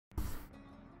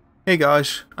Hey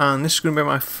guys, and this is going to be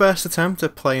my first attempt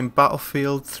at playing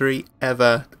Battlefield 3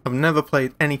 ever. I've never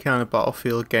played any kind of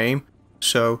Battlefield game,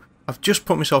 so I've just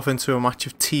put myself into a match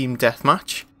of Team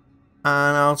Deathmatch,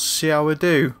 and I'll see how I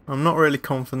do. I'm not really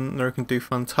confident that I can do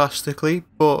fantastically,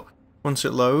 but once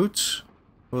it loads,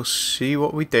 we'll see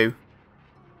what we do.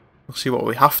 We'll see what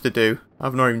we have to do.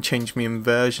 I've not even changed my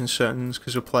inversion settings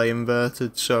because I play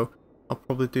inverted, so I'll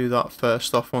probably do that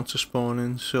first off once I spawn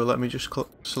in. So let me just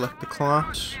select the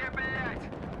class.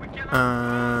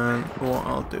 And what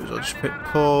I'll do is I'll just hit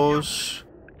pause.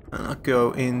 And I'll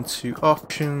go into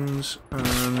options.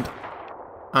 And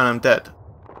I'm dead.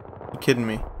 You're kidding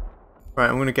me. Right,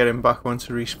 I'm going to get him back once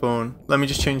I respawn. Let me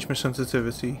just change my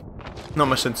sensitivity. Not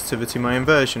my sensitivity, my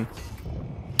inversion.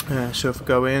 So if I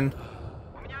go in.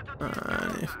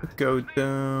 And if I go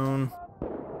down.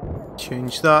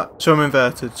 Change that. So I'm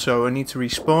inverted, so I need to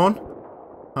respawn.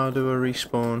 How do I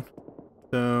respawn?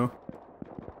 So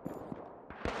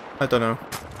I don't know.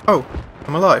 Oh,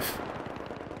 I'm alive.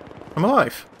 I'm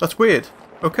alive. That's weird.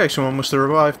 Okay, someone must have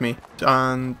revived me.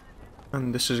 And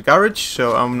this is a garage,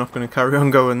 so I'm not going to carry on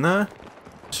going there.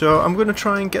 So I'm going to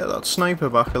try and get that sniper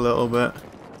back a little bit.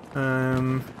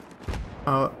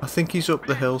 I think he's up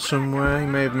the hill somewhere. He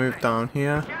may have moved down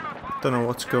here. Don't know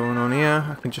what's going on here.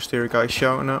 I can just hear a guy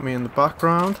shouting at me in the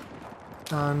background.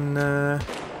 And,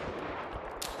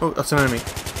 oh, that's an enemy.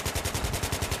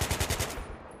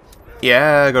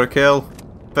 Yeah, I got a kill.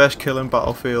 First kill in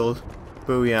Battlefield.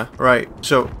 Booyah. Right,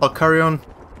 so I'll carry on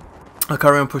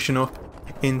pushing up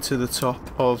into the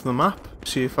top of the map.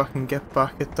 See if I can get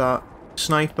back at that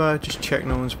sniper. Just check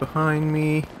no one's behind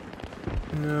me.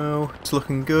 No, it's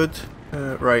looking good.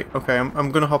 Right, okay,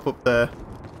 I'm gonna hop up there.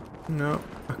 No,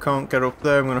 I can't get up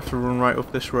there. I'm gonna have to run right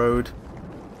up this road.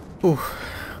 Ooh,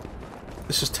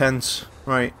 this is tense.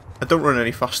 Right, I don't run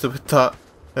any faster with that.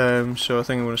 So I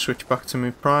think I'm gonna switch back to my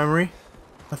primary.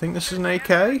 I think this is an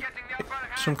AK,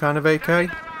 some kind of AK.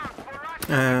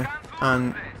 And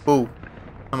oh,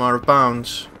 I'm out of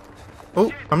bounds.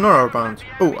 Oh, I'm not out of bounds.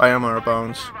 Oh, I am out of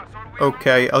bounds.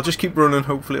 Okay, I'll just keep running.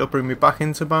 Hopefully, it'll bring me back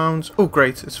into bounds. Oh,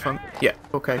 great, it's fun. Yeah,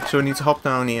 okay. So I need to hop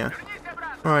down here.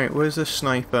 Right, where's this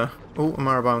sniper? Oh, I'm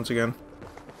out of bounds again.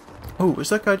 Oh, is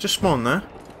that guy just spawned there?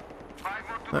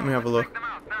 Let me have a look.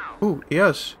 Oh, he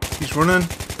has. He's running.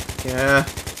 Yeah.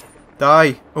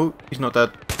 Die. Oh, he's not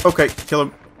dead. Okay, kill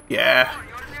him. Yeah.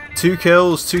 2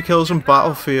 kills on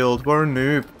Battlefield. What a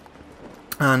noob.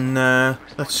 And,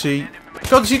 let's see.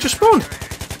 God, has he just spawned?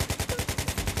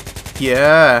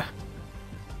 Yeah.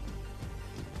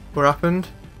 What happened?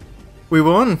 We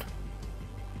won.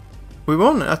 We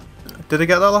won. Did I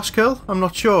get that last kill? I'm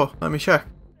not sure. Let me check.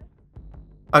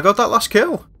 I got that last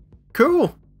kill.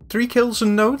 Cool. 3 kills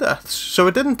and no deaths. So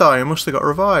I didn't die. I must have got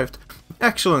revived.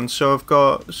 Excellent. So I've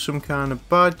got some kind of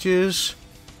badges.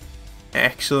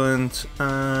 Excellent.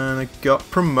 And I got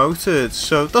promoted.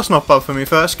 So that's not bad for me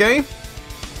first game.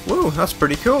 Whoa, that's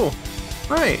pretty cool.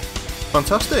 Right.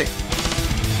 Fantastic.